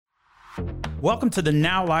Welcome to the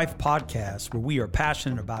Now Life podcast, where we are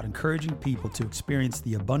passionate about encouraging people to experience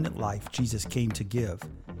the abundant life Jesus came to give.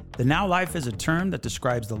 The Now Life is a term that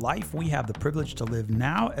describes the life we have the privilege to live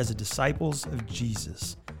now as disciples of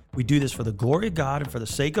Jesus. We do this for the glory of God and for the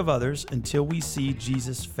sake of others until we see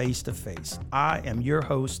Jesus face to face. I am your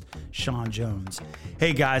host, Sean Jones.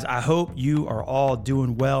 Hey guys, I hope you are all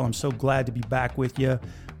doing well. I'm so glad to be back with you.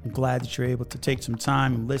 I'm glad that you're able to take some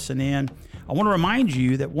time and listen in. I want to remind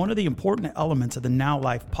you that one of the important elements of the Now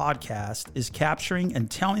Life podcast is capturing and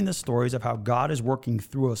telling the stories of how God is working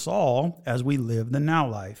through us all as we live the Now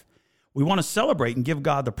Life. We want to celebrate and give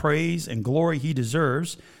God the praise and glory he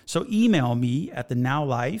deserves. So email me at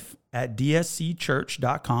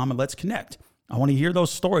thenowlife@dscchurch.com and let's connect. I want to hear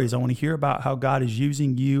those stories. I want to hear about how God is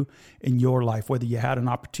using you in your life, whether you had an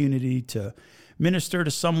opportunity to minister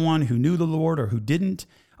to someone who knew the Lord or who didn't.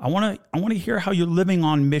 I want to hear how you're living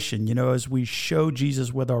on mission, as we show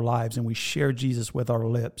Jesus with our lives and we share Jesus with our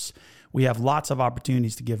lips. We have lots of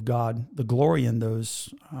opportunities to give God the glory in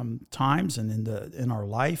those times and in our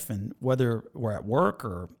life, and whether we're at work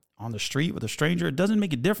or on the street with a stranger, it doesn't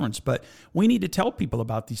make a difference, but we need to tell people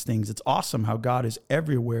about these things. It's awesome how God is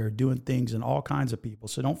everywhere doing things in all kinds of people.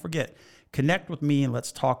 So don't forget, connect with me and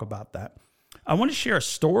let's talk about that. I want to share a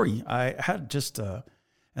story. I had just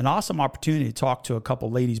an awesome opportunity to talk to a couple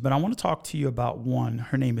ladies, but I want to talk to you about one.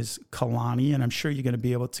 Her name is Kalani, and I'm sure you're going to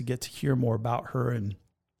be able to get to hear more about her and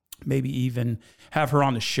maybe even have her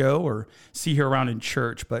on the show or see her around in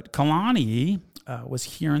church. But Kalani was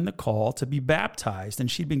hearing the call to be baptized, and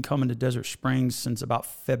she'd been coming to Desert Springs since about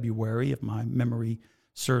February, if my memory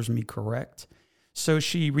serves me correct. So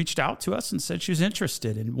she reached out to us and said she was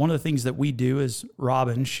interested. And one of the things that we do is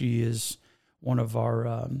Robin, she is one of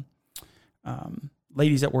our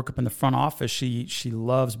ladies that work up in the front office. She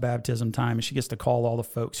loves baptism time, and she gets to call all the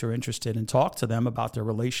folks who are interested and talk to them about their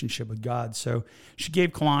relationship with God. So she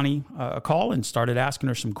gave Kalani a call and started asking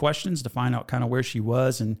her some questions to find out kind of where she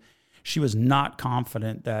was. And she was not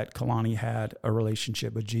confident that Kalani had a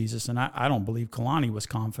relationship with Jesus. And I don't believe Kalani was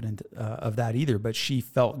confident of that either, but she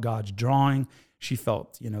felt God's drawing. She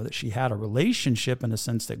felt, that she had a relationship in the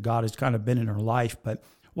sense that God has kind of been in her life, but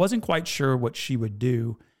wasn't quite sure what she would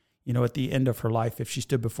do at the end of her life, if she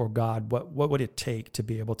stood before God, what would it take to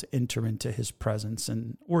be able to enter into his presence,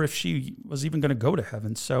 or if she was even going to go to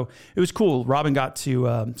heaven. So it was cool. Robin got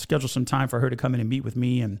to schedule some time for her to come in and meet with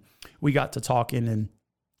me, and we got to talking, and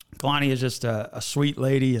Kalani is just a sweet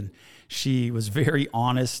lady, and she was very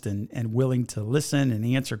honest and willing to listen and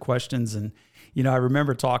answer questions. And, I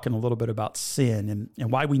remember talking a little bit about sin and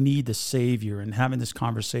why we need the Savior, and having this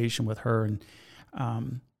conversation with her. And,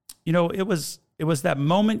 it was that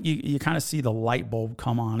moment you kind of see the light bulb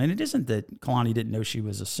come on. And it isn't that Kalani didn't know she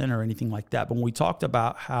was a sinner or anything like that. But when we talked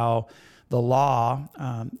about how the law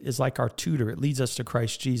is like our tutor, it leads us to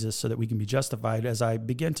Christ Jesus so that we can be justified. As I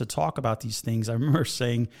began to talk about these things, I remember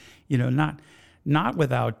saying, not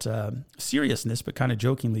without seriousness, but kind of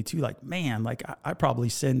jokingly too, like, man, like I probably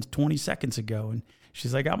sinned 20 seconds ago. And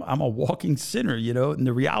she's like, I'm a walking sinner, and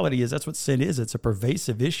the reality is that's what sin is. It's a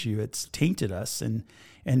pervasive issue. It's tainted us.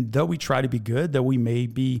 And though we try to be good, though we may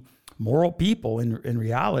be moral people, in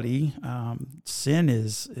reality, sin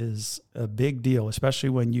is a big deal, especially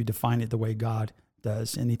when you define it the way God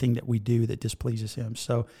does, anything that we do that displeases him.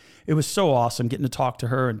 So it was so awesome getting to talk to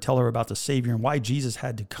her and tell her about the Savior and why Jesus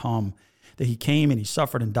had to come, that he came and he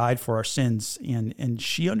suffered and died for our sins. And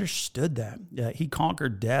she understood that he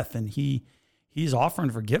conquered death, and he's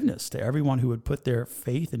offering forgiveness to everyone who would put their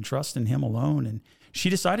faith and trust in him alone. And she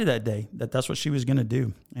decided that day that that's what she was going to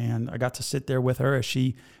do. And I got to sit there with her as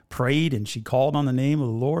she prayed and she called on the name of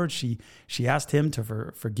the Lord. She asked him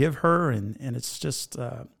to forgive her. And it's just,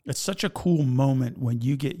 it's such a cool moment when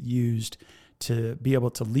you get used to be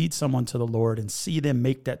able to lead someone to the Lord and see them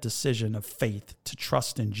make that decision of faith to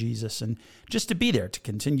trust in Jesus, and just to be there to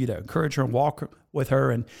continue to encourage her and walk with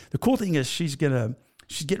her. And the cool thing is she's getting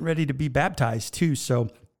ready to be baptized too. So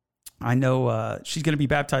I know she's going to be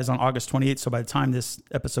baptized on August 28th. So by the time this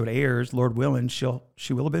episode airs, Lord willing, she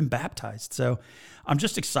will have been baptized. So I'm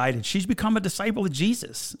just excited. She's become a disciple of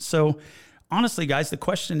Jesus. So honestly, guys, the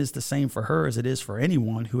question is the same for her as it is for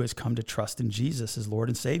anyone who has come to trust in Jesus as Lord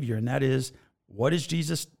and Savior. And that is, what is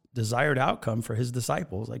Jesus' desired outcome for his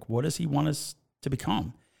disciples? Like, what does he want us to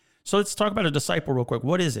become? So let's talk about a disciple real quick.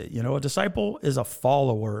 What is it? A disciple is a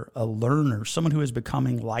follower, a learner, someone who is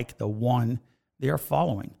becoming like the one they are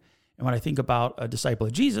following. And when I think about a disciple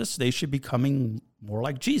of Jesus, they should be becoming more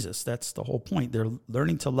like Jesus. That's the whole point. They're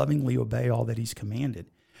learning to lovingly obey all that he's commanded.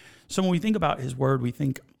 So when we think about his word, we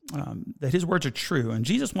think that his words are true. And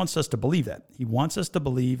Jesus wants us to believe that. He wants us to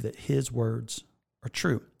believe that his words are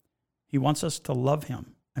true. He wants us to love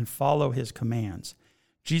him and follow his commands.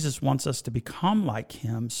 Jesus wants us to become like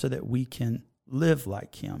him so that we can live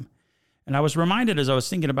like him. And I was reminded as I was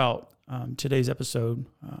thinking about today's episode,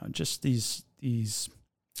 just these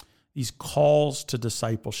calls to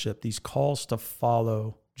discipleship, these calls to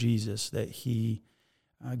follow Jesus that he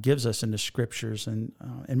gives us in the scriptures. And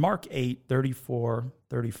in Mark 8, 34,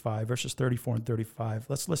 35, verses 34 and 35,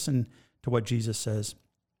 let's listen to what Jesus says.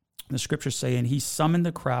 The scriptures say, "And he summoned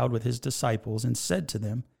the crowd with his disciples and said to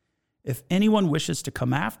them, 'If anyone wishes to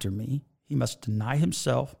come after me, he must deny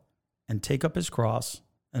himself and take up his cross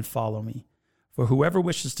and follow me. For whoever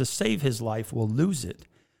wishes to save his life will lose it,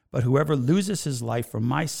 but whoever loses his life for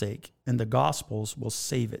my sake and the gospel's will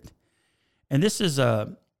save it.'" And this is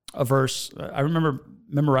a verse, I remember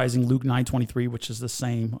memorizing Luke 9:23, which is the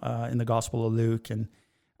same in the Gospel of Luke. And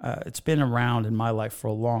it's been around in my life for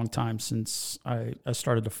a long time since I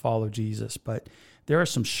started to follow Jesus. But there are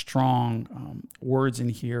some strong words in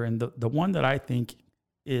here. And the one that I think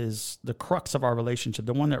is the crux of our relationship,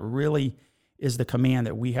 the one that really is the command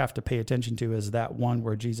that we have to pay attention to, is that one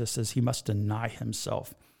where Jesus says he must deny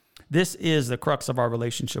himself. This is the crux of our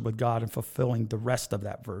relationship with God and fulfilling the rest of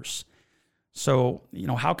that verse. So,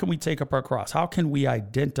 how can we take up our cross? How can we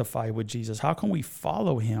identify with Jesus? How can we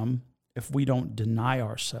follow him if we don't deny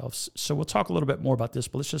ourselves? So we'll talk a little bit more about this,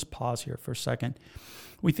 but let's just pause here for a second.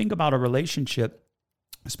 We think about a relationship,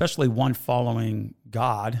 especially one following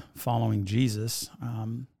God, following Jesus.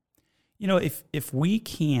 If we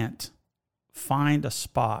can't find a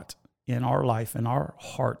spot in our life, in our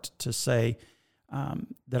heart, to say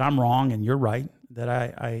that I'm wrong and you're right,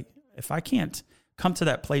 that if I can't come to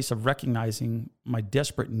that place of recognizing my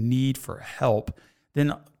desperate need for help,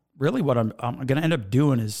 then really what I'm going to end up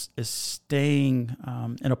doing is staying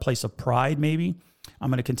in a place of pride. Maybe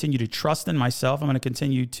I'm going to continue to trust in myself. I'm going to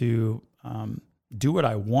continue to do what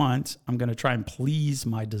I want. I'm going to try and please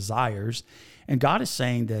my desires. And God is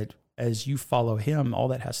saying that as you follow him, all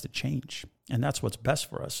that has to change. And that's what's best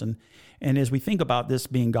for us. And as we think about this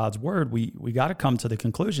being God's word, we got to come to the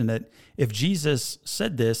conclusion that if Jesus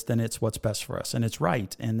said this, then it's what's best for us and it's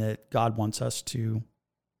right. And that God wants us to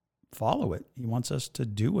follow it. He wants us to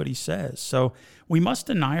do what he says. So we must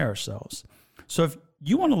deny ourselves. So if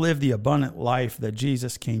you want to live the abundant life that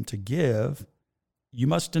Jesus came to give, you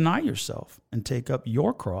must deny yourself and take up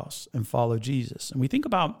your cross and follow Jesus. And we think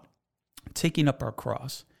about taking up our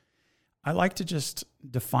cross. I like to just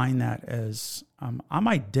define that as I'm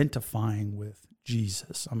identifying with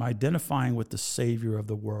Jesus. I'm identifying with the Savior of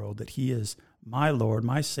the world, that he is my Lord,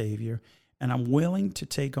 my Savior, and I'm willing to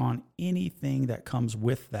take on anything that comes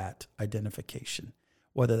with that identification,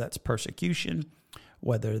 whether that's persecution,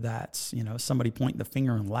 whether that's somebody pointing the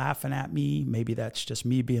finger and laughing at me, maybe that's just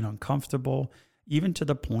me being uncomfortable, even to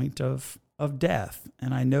the point of death.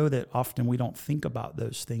 And I know that often we don't think about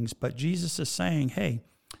those things, but Jesus is saying, hey,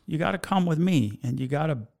 you got to come with me and you got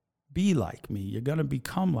to be like me. You're going to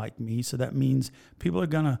become like me. So that means people are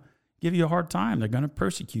going to give you a hard time. They're going to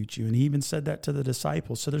persecute you. And he even said that to the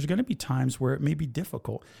disciples. So there's going to be times where it may be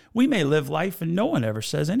difficult. We may live life and no one ever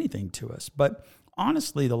says anything to us. But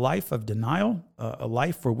honestly, the life of denial, a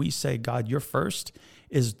life where we say, God, you're first,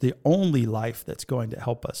 is the only life that's going to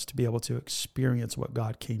help us to be able to experience what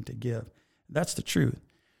God came to give. That's the truth.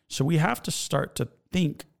 So we have to start to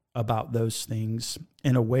think about those things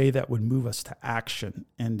in a way that would move us to action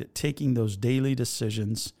and taking those daily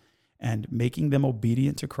decisions and making them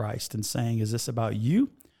obedient to Christ and saying, is this about you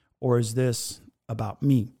or is this about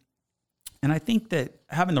me? And I think that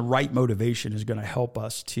having the right motivation is going to help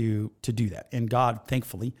us to do that. And God,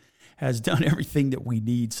 thankfully, has done everything that we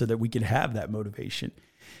need so that we can have that motivation.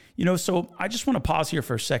 So I just want to pause here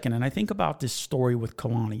for a second. And I think about this story with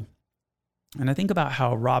Kalani. And I think about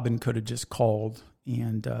how Robin could have just called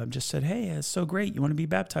and just said, hey, it's so great. You want to be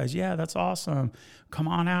baptized? Yeah, that's awesome. Come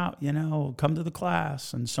on out, come to the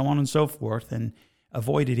class, and so on and so forth, and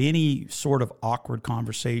avoided any sort of awkward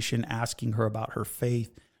conversation, asking her about her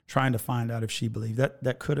faith, trying to find out if she believed.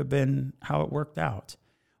 That could have been how it worked out.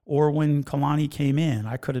 Or when Kalani came in,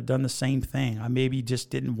 I could have done the same thing. I maybe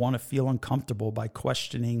just didn't want to feel uncomfortable by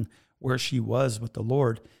questioning where she was with the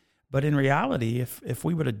Lord. But in reality, if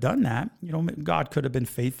we would have done that, God could have been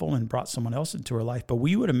faithful and brought someone else into her life, but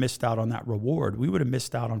we would have missed out on that reward. We would have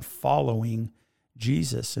missed out on following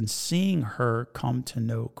Jesus and seeing her come to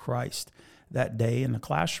know Christ that day in the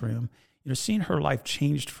classroom, seeing her life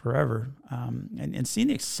changed forever, and seeing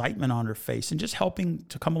the excitement on her face and just helping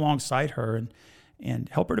to come alongside her and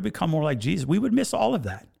help her to become more like Jesus. We would miss all of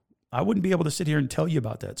that. I wouldn't be able to sit here and tell you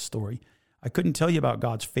about that story. I couldn't tell you about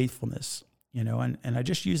God's faithfulness and I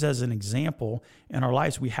just use as an example in our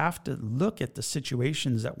lives, we have to look at the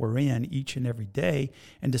situations that we're in each and every day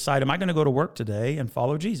and decide, am I going to go to work today and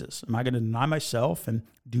follow Jesus? Am I going to deny myself and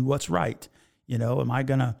do what's right? Am I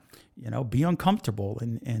going to, be uncomfortable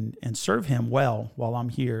and serve him well while I'm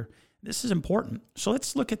here? This is important. So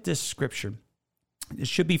let's look at this scripture. It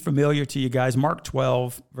should be familiar to you guys. Mark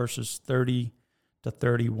 12, verses 30 to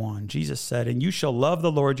 31. Jesus said, "And you shall love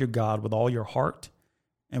the Lord your God with all your heart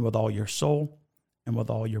and with all your soul and with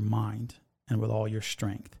all your mind and with all your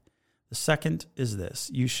strength. The second is this,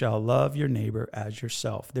 you shall love your neighbor as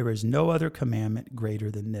yourself. There is no other commandment greater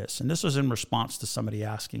than this." And this was in response to somebody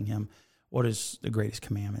asking him, what is the greatest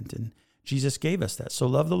commandment? And Jesus gave us that. So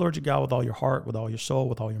love the Lord your God with all your heart, with all your soul,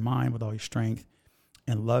 with all your mind, with all your strength,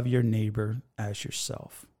 and love your neighbor as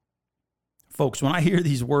yourself. Folks, when I hear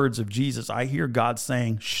these words of Jesus, I hear God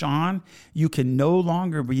saying, Sean, you can no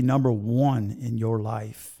longer be number one in your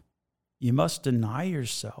life. You must deny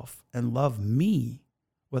yourself and love me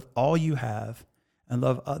with all you have and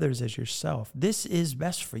love others as yourself. This is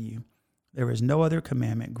best for you. There is no other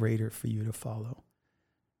commandment greater for you to follow.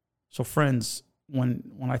 So friends, when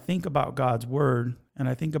I think about God's word and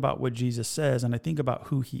I think about what Jesus says and I think about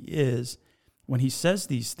who he is, when he says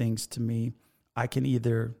these things to me, I can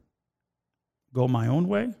either go my own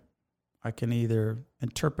way, I can either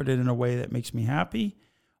interpret it in a way that makes me happy,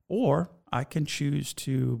 or I can choose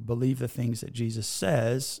to believe the things that Jesus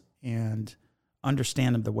says and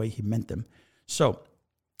understand them the way he meant them. So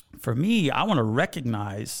for me, I want to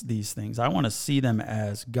recognize these things. I want to see them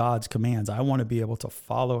as God's commands. I want to be able to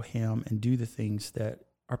follow him and do the things that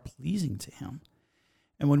are pleasing to him.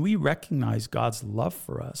 And when we recognize God's love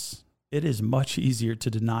for us, it is much easier to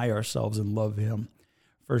deny ourselves and love him.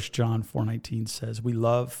 1 John 4:19 says, we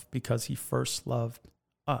love because he first loved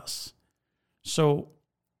us. So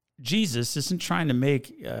Jesus isn't trying to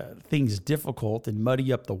make things difficult and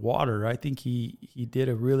muddy up the water. I think he did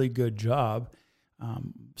a really good job.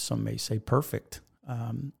 Some may say perfect,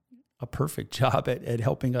 a perfect job at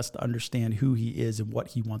helping us to understand who he is and what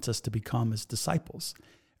he wants us to become as disciples.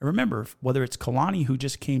 And remember, whether it's Kalani who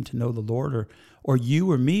just came to know the Lord or you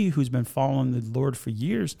or me who's been following the Lord for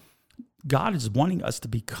years, God is wanting us to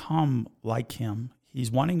become like him.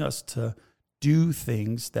 He's wanting us to do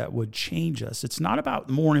things that would change us. It's not about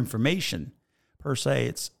more information per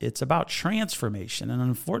se. It's about transformation. And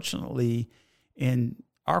unfortunately, in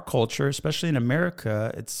our culture, especially in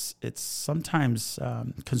America, it's sometimes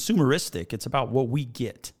consumeristic. It's about what we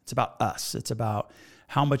get. It's about us. It's about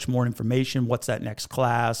how much more information, what's that next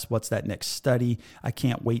class, what's that next study. I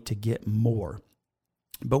can't wait to get more.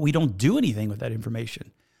 But we don't do anything with that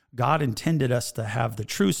information. God intended us to have the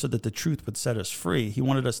truth so that the truth would set us free. He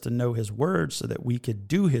wanted us to know his word so that we could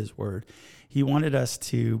do his word. He wanted us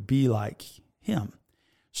to be like him.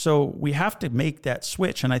 So we have to make that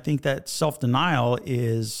switch. And I think that self-denial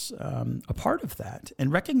is a part of that.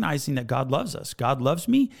 And recognizing that God loves us. God loves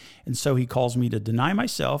me. And so he calls me to deny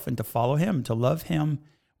myself and to follow him, to love him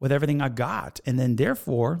with everything I got. And then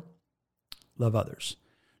therefore, love others.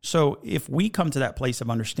 So if we come to that place of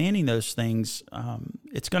understanding those things,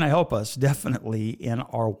 it's going to help us definitely in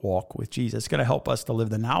our walk with Jesus. It's going to help us to live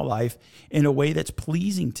the now life in a way that's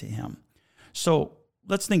pleasing to him. So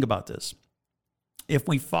let's think about this. If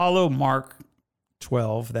we follow Mark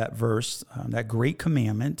 12, that verse, that great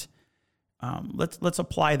commandment, let's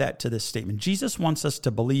apply that to this statement. Jesus wants us to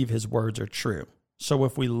believe his words are true. So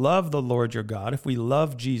if we love the Lord your God, if we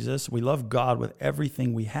love Jesus, we love God with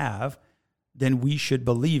everything we have, then we should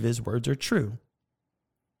believe his words are true.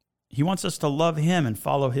 He wants us to love him and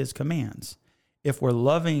follow his commands. If we're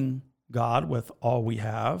loving God with all we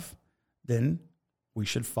have, then we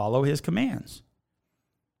should follow his commands.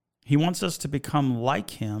 He wants us to become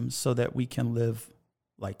like him so that we can live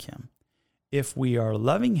like him. If we are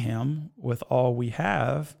loving him with all we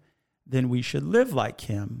have, then we should live like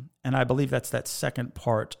him. And I believe that's that second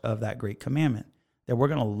part of that great commandment, that we're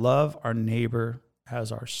going to love our neighbor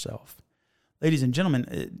as ourselves. Ladies and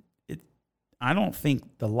gentlemen, I don't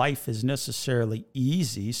think the life is necessarily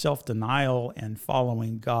easy. Self-denial and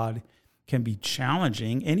following God can be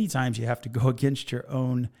challenging. Anytime you have to go against your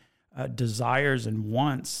own desires and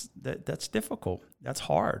wants, that's difficult. That's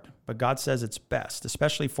hard. But God says it's best,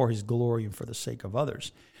 especially for his glory and for the sake of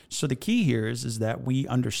others. So the key here is that we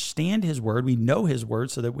understand his word, we know his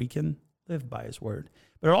word so that we can live by his word.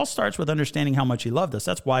 But it all starts with understanding how much he loved us.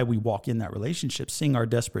 That's why we walk in that relationship, seeing our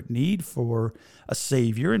desperate need for a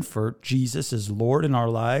Savior and for Jesus as Lord in our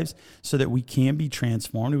lives so that we can be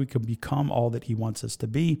transformed and we can become all that he wants us to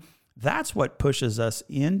be. That's what pushes us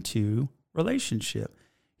into relationship.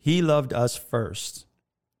 He loved us first.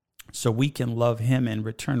 so we can love him in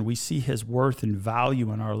return. We see his worth and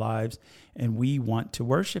value in our lives, and we want to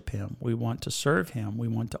worship him. We want to serve him. We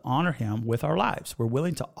want to honor him with our lives. We're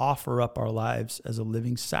willing to offer up our lives as a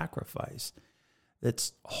living sacrifice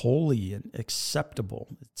that's holy and acceptable.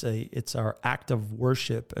 It's our act of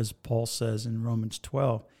worship, as Paul says in Romans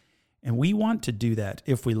 12. And we want to do that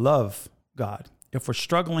if we love God. If we're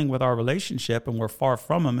struggling with our relationship and we're far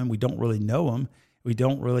from him and we don't really know him, we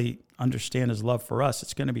don't really understand his love for us,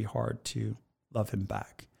 it's going to be hard to love him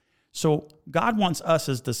back. So God wants us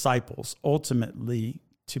as disciples ultimately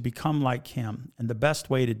to become like him. And the best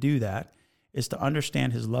way to do that is to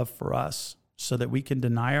understand his love for us so that we can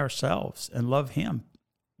deny ourselves and love him.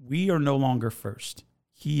 We are no longer first.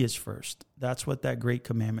 He is first. That's what that great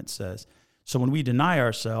commandment says. So when we deny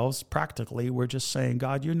ourselves, practically, we're just saying,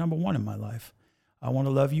 God, you're number one in my life. I want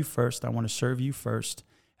to love you first. I want to serve you first.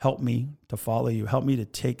 Help me to follow you. Help me to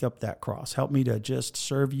take up that cross. Help me to just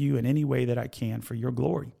serve you in any way that I can for your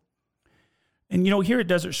glory. And, here at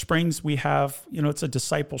Desert Springs, we have, it's a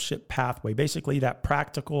discipleship pathway, basically that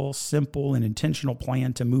practical, simple, and intentional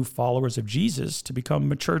plan to move followers of Jesus to become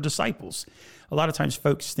mature disciples. A lot of times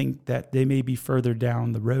folks think that they may be further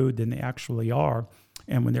down the road than they actually are.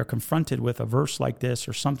 And when they're confronted with a verse like this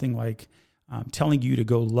or something like telling you to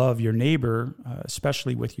go love your neighbor,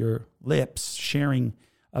 especially with your lips, sharing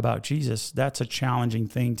about Jesus, that's a challenging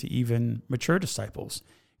thing to even mature disciples,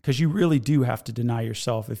 because you really do have to deny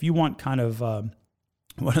yourself. If you want kind of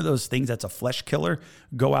one of those things that's a flesh killer,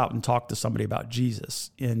 go out and talk to somebody about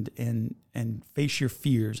Jesus and face your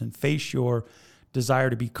fears and face your desire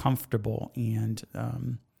to be comfortable and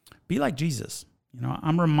be like Jesus.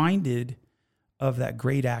 I'm reminded of that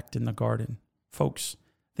great act in the garden. Folks,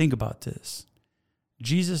 think about this.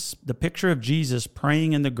 Jesus, the picture of Jesus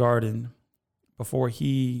praying in the garden before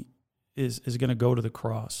he is going to go to the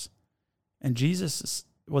cross. And Jesus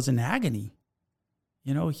was in agony.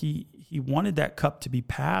 He wanted that cup to be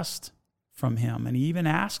passed from him, and he even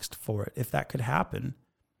asked for it, if that could happen.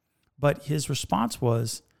 But his response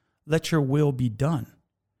was, let your will be done.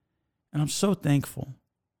 And I'm so thankful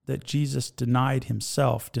that Jesus denied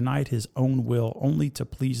himself, denied his own will, only to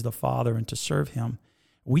please the Father and to serve him.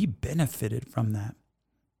 We benefited from that.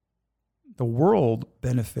 The world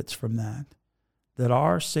benefits from that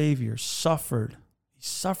our Savior suffered. He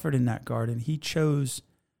suffered in that garden. He chose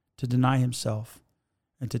to deny himself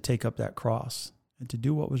and to take up that cross and to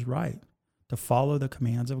do what was right, to follow the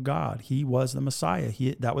commands of God. He was the Messiah.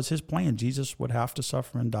 That was his plan. Jesus would have to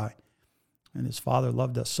suffer and die. And his Father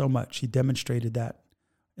loved us so much. He demonstrated that,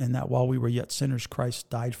 and that while we were yet sinners,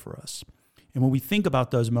 Christ died for us. And when we think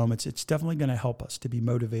about those moments, it's definitely going to help us to be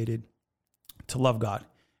motivated to love God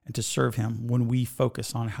and to serve him when we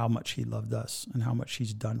focus on how much he loved us and how much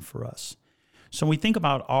he's done for us. So when we think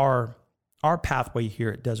about our pathway here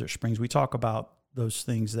at Desert Springs, we talk about those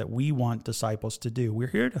things that we want disciples to do.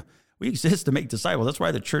 We exist to make disciples. That's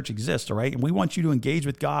why the church exists, all right? And we want you to engage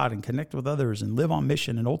with God and connect with others and live on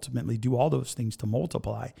mission and ultimately do all those things to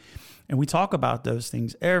multiply. And we talk about those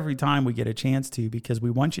things every time we get a chance to, because we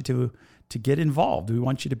want you to get involved. We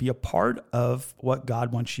want you to be a part of what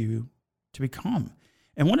God wants you to become.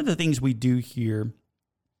 And one of the things we do here,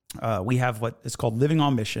 we have what is called Living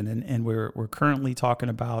on Mission, and we're currently talking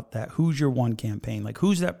about that Who's Your One campaign. Like,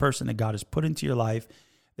 who's that person that God has put into your life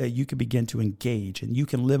that you can begin to engage and you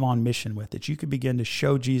can live on mission with, that you can begin to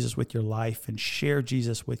show Jesus with your life and share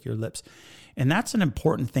Jesus with your lips. And that's an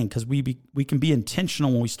important thing, because we can be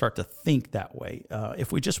intentional when we start to think that way.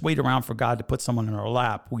 If we just wait around for God to put someone in our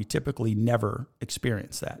lap, we typically never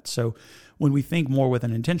experience that. So when we think more with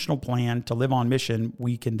an intentional plan to live on mission,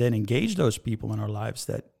 we can then engage those people in our lives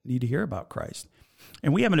that need to hear about Christ.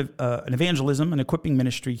 And we have an evangelism and equipping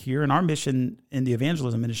ministry here, and our mission in the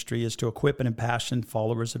evangelism ministry is to equip and impassion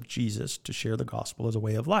followers of Jesus to share the gospel as a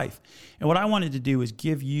way of life. And what I wanted to do is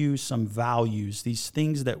give you some values, these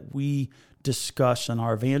things that we discuss in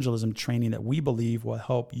our evangelism training that we believe will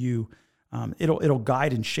help you. It'll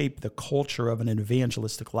guide and shape the culture of an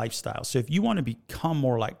evangelistic lifestyle. So if you want to become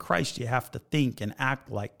more like Christ, you have to think and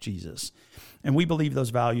act like Jesus. And we believe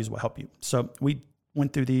those values will help you. So we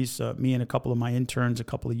went through these, me and a couple of my interns a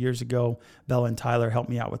couple of years ago. Bella and Tyler helped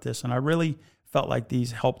me out with this, and I really felt like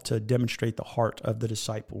these helped to demonstrate the heart of the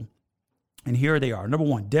disciple. And here they are. Number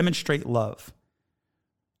one, demonstrate love.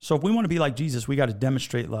 So if we want to be like Jesus, we got to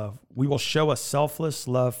demonstrate love. We will show a selfless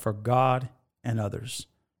love for God and others.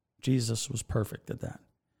 Jesus was perfect at that.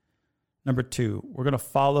 Number two, we're going to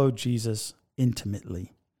follow Jesus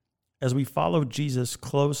intimately. As we follow Jesus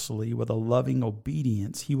closely with a loving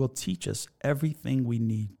obedience, he will teach us everything we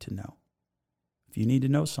need to know. If you need to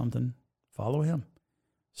know something, follow him.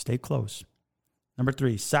 Stay close. Number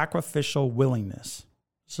 3, sacrificial willingness.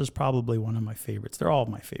 This is probably one of my favorites. They're all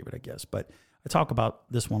my favorite, I guess, but I talk about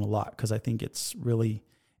this one a lot because I think it's really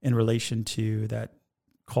in relation to that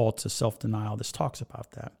call to self-denial. This talks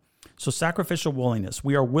about that. So sacrificial willingness.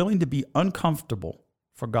 We are willing to be uncomfortable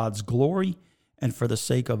for God's glory and for the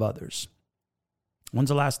sake of others. When's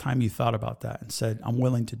the last time you thought about that and said, I'm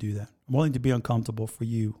willing to do that? I'm willing to be uncomfortable for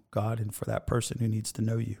you, God, and for that person who needs to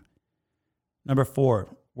know you. Number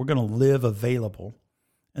 4, we're going to live available.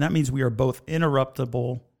 And that means we are both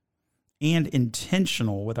interruptible and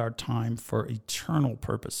intentional with our time for eternal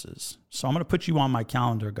purposes. So I'm going to put you on my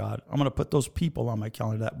calendar, God. I'm going to put those people on my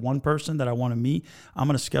calendar. That one person that I want to meet, I'm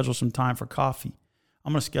going to schedule some time for coffee.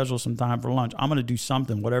 I'm going to schedule some time for lunch. I'm going to do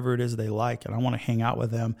something, whatever it is they like, and I want to hang out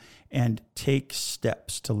with them and take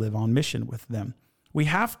steps to live on mission with them. We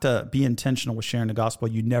have to be intentional with sharing the gospel.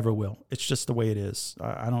 You never will. It's just the way it is.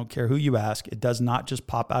 I don't care who you ask. It does not just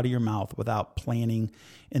pop out of your mouth without planning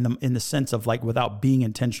in the sense of like without being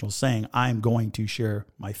intentional, saying, I'm going to share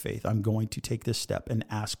my faith. I'm going to take this step and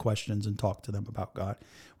ask questions and talk to them about God.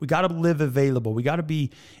 We got to live available. We got to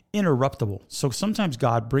be interruptible. So sometimes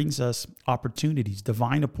God brings us opportunities,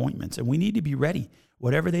 divine appointments, and we need to be ready,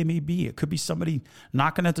 whatever they may be. It could be somebody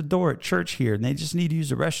knocking at the door at church here and they just need to use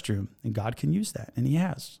the restroom, and God can use that. And he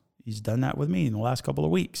has. He's done that with me in the last couple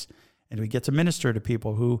of weeks. And we get to minister to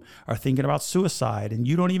people who are thinking about suicide and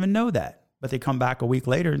you don't even know that, but they come back a week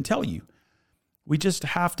later and tell you. We just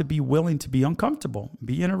have to be willing to be uncomfortable,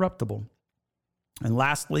 be interruptible. And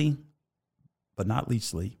lastly, but not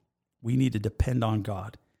leastly, we need to depend on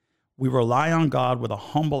God. We rely on God with a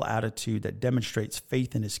humble attitude that demonstrates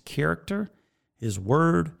faith in his character, his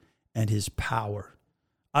word, and his power.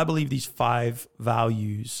 I believe these 5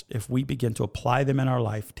 values, if we begin to apply them in our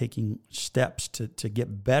life, taking steps to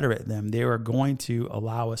get better at them, they are going to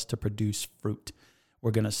allow us to produce fruit.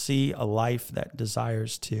 We're going to see a life that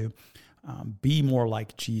desires to be more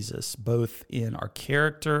like Jesus, both in our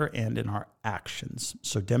character and in our actions.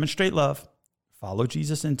 So demonstrate love, follow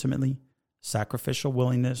Jesus intimately, sacrificial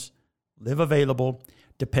willingness, live available,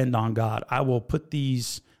 depend on God. I will put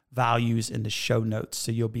these values in the show notes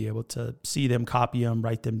so you'll be able to see them, copy them,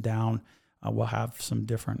 write them down. We'll have some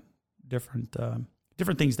different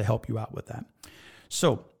things to help you out with that.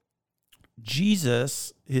 So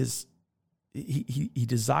Jesus is He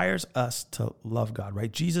desires us to love God,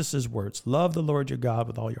 right? Jesus' words, love the Lord your God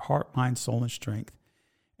with all your heart, mind, soul, and strength,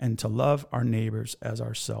 and to love our neighbors as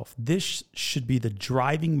ourselves. This should be the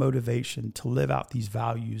driving motivation to live out these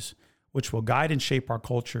values, which will guide and shape our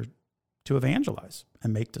culture to evangelize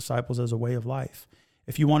and make disciples as a way of life.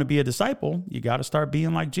 If you want to be a disciple, you got to start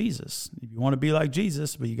being like Jesus. If you want to be like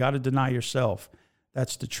Jesus, but you got to deny yourself.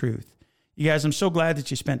 That's the truth. You guys, I'm so glad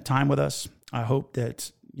that you spent time with us. I hope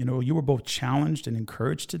that you were both challenged and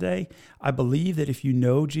encouraged today. I believe that if you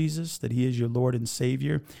know Jesus, that he is your Lord and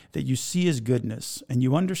Savior, that you see his goodness and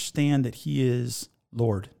you understand that he is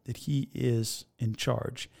Lord, that he is in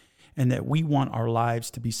charge, and that we want our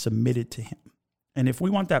lives to be submitted to him. And if we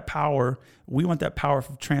want that power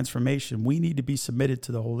of transformation, we need to be submitted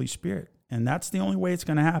to the Holy Spirit. And that's the only way it's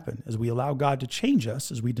going to happen. As we allow God to change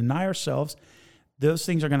us, as we deny ourselves, those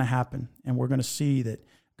things are going to happen. And we're going to see that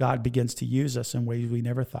God begins to use us in ways we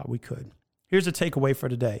never thought we could. Here's a takeaway for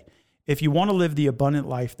today. If you want to live the abundant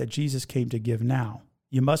life that Jesus came to give now,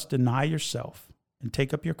 you must deny yourself and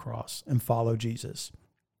take up your cross and follow Jesus.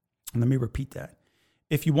 And let me repeat that.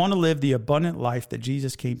 If you want to live the abundant life that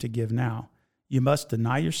Jesus came to give now, you must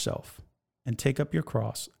deny yourself and take up your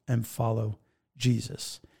cross and follow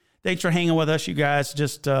Jesus. Thanks for hanging with us, you guys.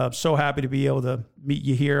 Just so happy to be able to meet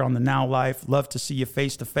you here on the Now Life. Love to see you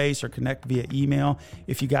face to face or connect via email.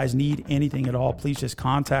 If you guys need anything at all, please just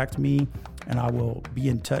contact me and I will be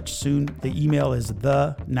in touch soon. The email is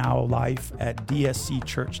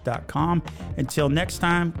thenowlife@dscchurch.com. Until next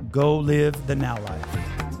time, go live the Now Life.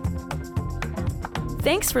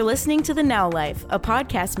 Thanks for listening to The Now Life, a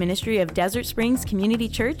podcast ministry of Desert Springs Community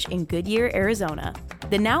Church in Goodyear, Arizona.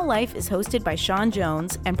 The Now Life is hosted by Sean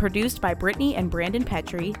Jones and produced by Brittany and Brandon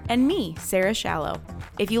Petrie and me, Sarah Shallow.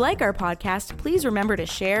 If you like our podcast, please remember to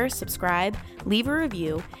share, subscribe, leave a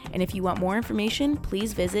review, and if you want more information,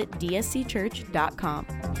 please visit dscchurch.com.